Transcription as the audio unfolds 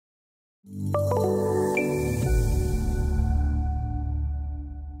Welcome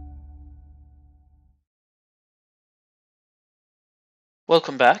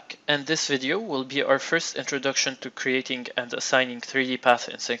back, and this video will be our first introduction to creating and assigning 3D path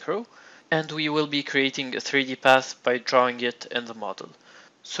in Synchro, and we will be creating a 3D path by drawing it in the model.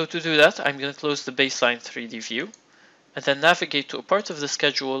 So to do that, I'm going to close the baseline 3D view, and then navigate to a part of the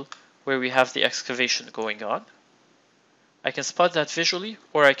schedule where we have the excavation going on. I can spot that visually,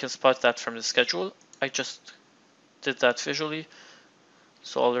 or I can spot that from the schedule. I just did that visually,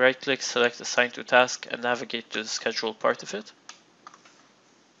 so I'll right click, select Assign to Task, and navigate to the schedule part of it.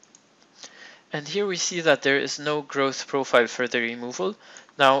 And here we see that there is no growth profile for the removal.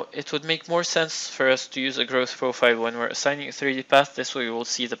 Now, it would make more sense for us to use a growth profile when we're assigning a 3D path. This way we will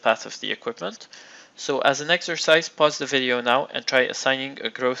see the path of the equipment. So as an exercise, pause the video now and try assigning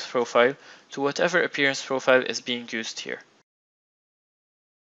a growth profile to whatever appearance profile is being used here.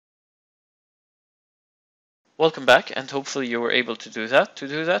 Welcome back, and hopefully you were able to do that. To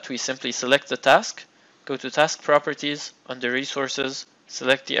do that, we simply select the task, go to Task Properties, under Resources,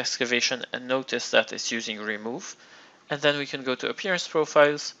 select the excavation, and notice that it's using Remove. And then we can go to Appearance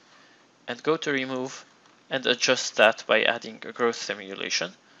Profiles and go to Remove and adjust that by adding a growth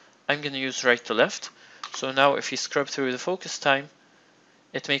simulation. I'm going to use right to left. So now if you scrub through the focus time,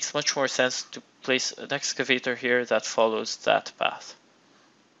 it makes much more sense to place an excavator here that follows that path.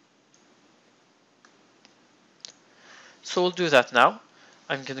 So we'll do that now.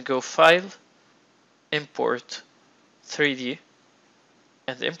 I'm going to go File, Import 3D,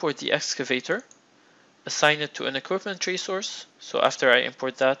 and import the excavator, assign it to an equipment resource. So after I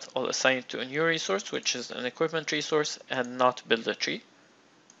import that, I'll assign it to a new resource, which is an equipment resource, and not build a tree.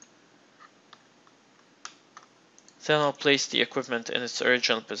 Then I'll place the equipment in its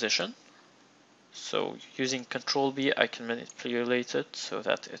original position. So using Control B, I can manipulate it so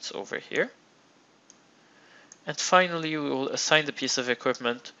that it's over here. And finally, we will assign the piece of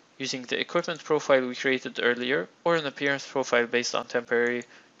equipment using the equipment profile we created earlier, or an appearance profile based on temporary,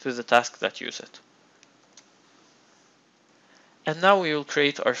 to the task that use it. And now we will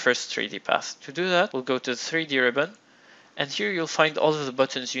create our first 3D path. To do that, we'll go to the 3D ribbon, and here you'll find all of the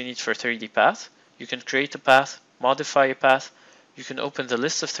buttons you need for 3D path. You can create a path, modify a path, you can open the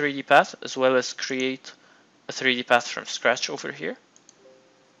list of 3D paths, as well as create a 3D path from scratch over here.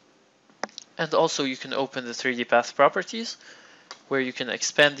 And also you can open the 3D path properties, where you can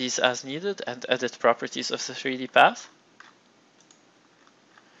expand these as needed and edit properties of the 3D path.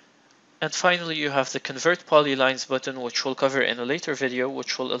 And finally, you have the Convert Polylines button, which we'll cover in a later video,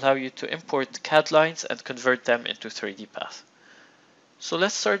 which will allow you to import CAD lines and convert them into 3D path. So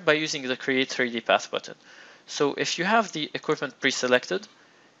let's start by using the Create 3D Path button. So if you have the equipment pre-selected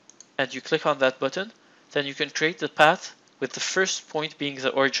and you click on that button, then you can create the path with the first point being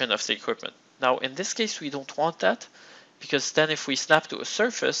the origin of the equipment. Now, in this case, we don't want that, because then if we snap to a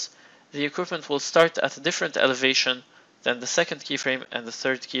surface, the equipment will start at a different elevation than the second keyframe and the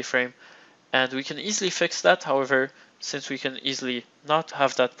third keyframe, and we can easily fix that. However, since we can easily not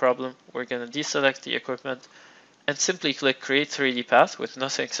have that problem, we're going to deselect the equipment and simply click Create 3D Path with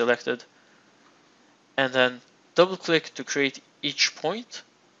nothing selected, and then double click to create each point,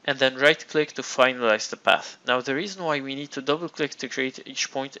 and then right click to finalize the path. Now, the reason why we need to double click to create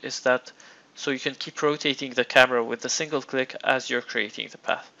each point is that so you can keep rotating the camera with a single click as you're creating the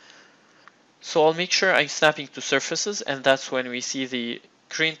path. So I'll make sure I'm snapping to surfaces, and that's when we see the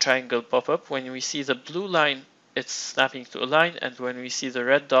green triangle pop up. When we see the blue line, it's snapping to a line, and when we see the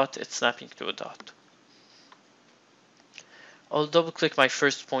red dot, it's snapping to a dot. I'll double click my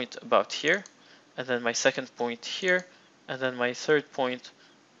first point about here, and then my second point here, and then my third point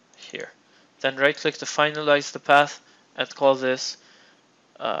here. Then right click to finalize the path and call this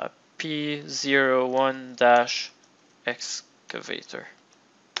P01-excavator.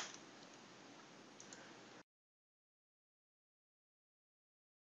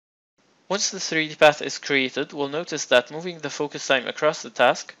 Once the 3D path is created, we'll notice that moving the focus time across the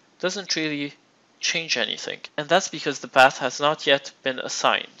task doesn't really change anything, and that's because the path has not yet been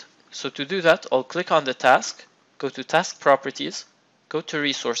assigned. So to do that, I'll click on the task, go to Task Properties, go to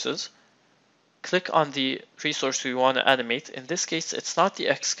Resources, click on the resource we want to animate. In this case, it's not the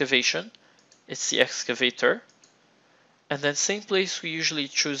excavation, it's the excavator. And then same place we usually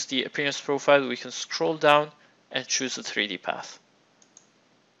choose the appearance profile, we can scroll down and choose the 3D path.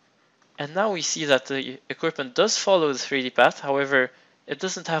 And now we see that the equipment does follow the 3D path, however, it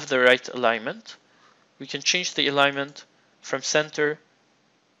doesn't have the right alignment. We can change the alignment from center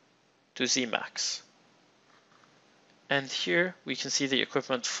to Z-max. And here we can see the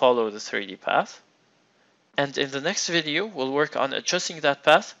equipment follow the 3D path. And in the next video, we'll work on adjusting that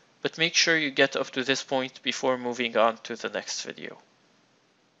path but make sure you get up to this point before moving on to the next video.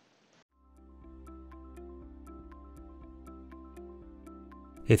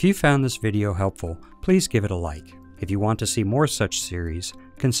 If you found this video helpful, please give it a like. If you want to see more such series,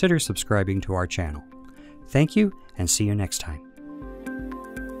 consider subscribing to our channel. Thank you, and see you next time.